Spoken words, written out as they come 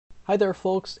Hi there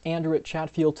folks, Andrew at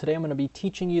Chatfuel. Today I'm going to be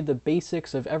teaching you the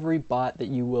basics of every bot that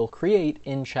you will create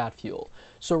in Chatfuel.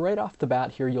 So right off the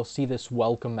bat here you'll see this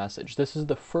welcome message. This is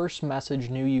the first message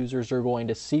new users are going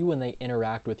to see when they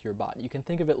interact with your bot. You can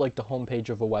think of it like the homepage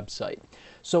of a website.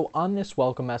 So on this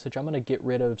welcome message I'm going to get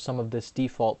rid of some of this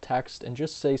default text and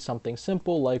just say something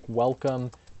simple like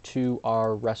welcome to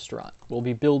our restaurant. We'll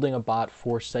be building a bot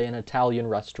for, say, an Italian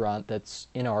restaurant that's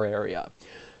in our area.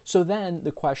 So then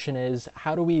the question is,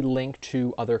 how do we link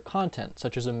to other content,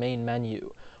 such as a main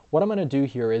menu? What I'm going to do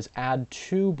here is add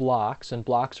two blocks, and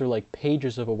blocks are like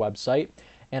pages of a website,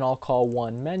 and I'll call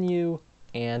one menu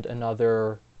and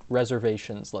another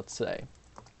reservations, let's say.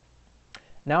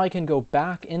 Now I can go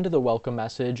back into the welcome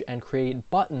message and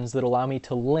create buttons that allow me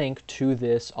to link to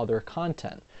this other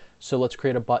content. So let's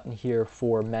create a button here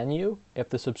for menu. If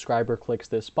the subscriber clicks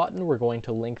this button, we're going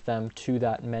to link them to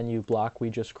that menu block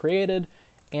we just created,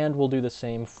 and we'll do the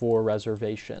same for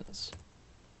reservations.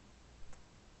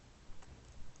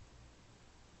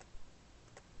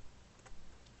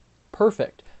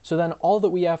 Perfect. So then all that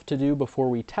we have to do before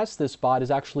we test this bot is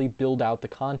actually build out the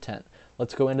content.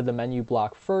 Let's go into the menu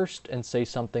block first and say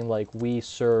something like we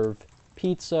serve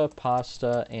pizza,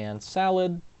 pasta, and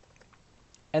salad.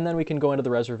 And then we can go into the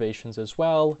reservations as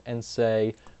well and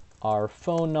say our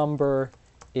phone number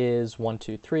is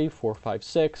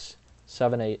 123-456-7890.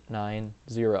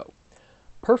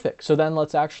 Perfect. So then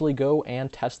let's actually go and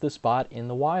test this bot in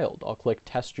the wild. I'll click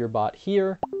test your bot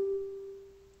here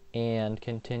and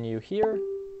continue here.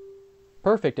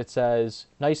 Perfect. It says,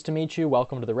 nice to meet you.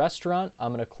 Welcome to the restaurant.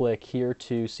 I'm going to click here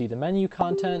to see the menu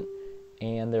content.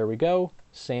 And there we go.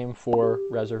 Same for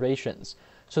reservations.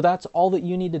 So that's all that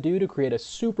you need to do to create a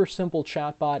super simple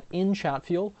chatbot in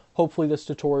Chatfuel. Hopefully this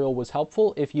tutorial was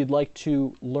helpful. If you'd like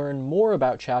to learn more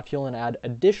about Chatfuel and add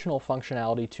additional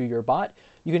functionality to your bot,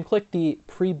 you can click the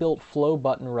pre-built flow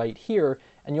button right here,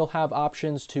 and you'll have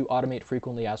options to automate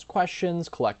frequently asked questions,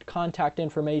 collect contact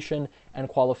information, and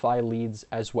qualify leads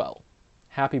as well.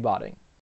 Happy botting.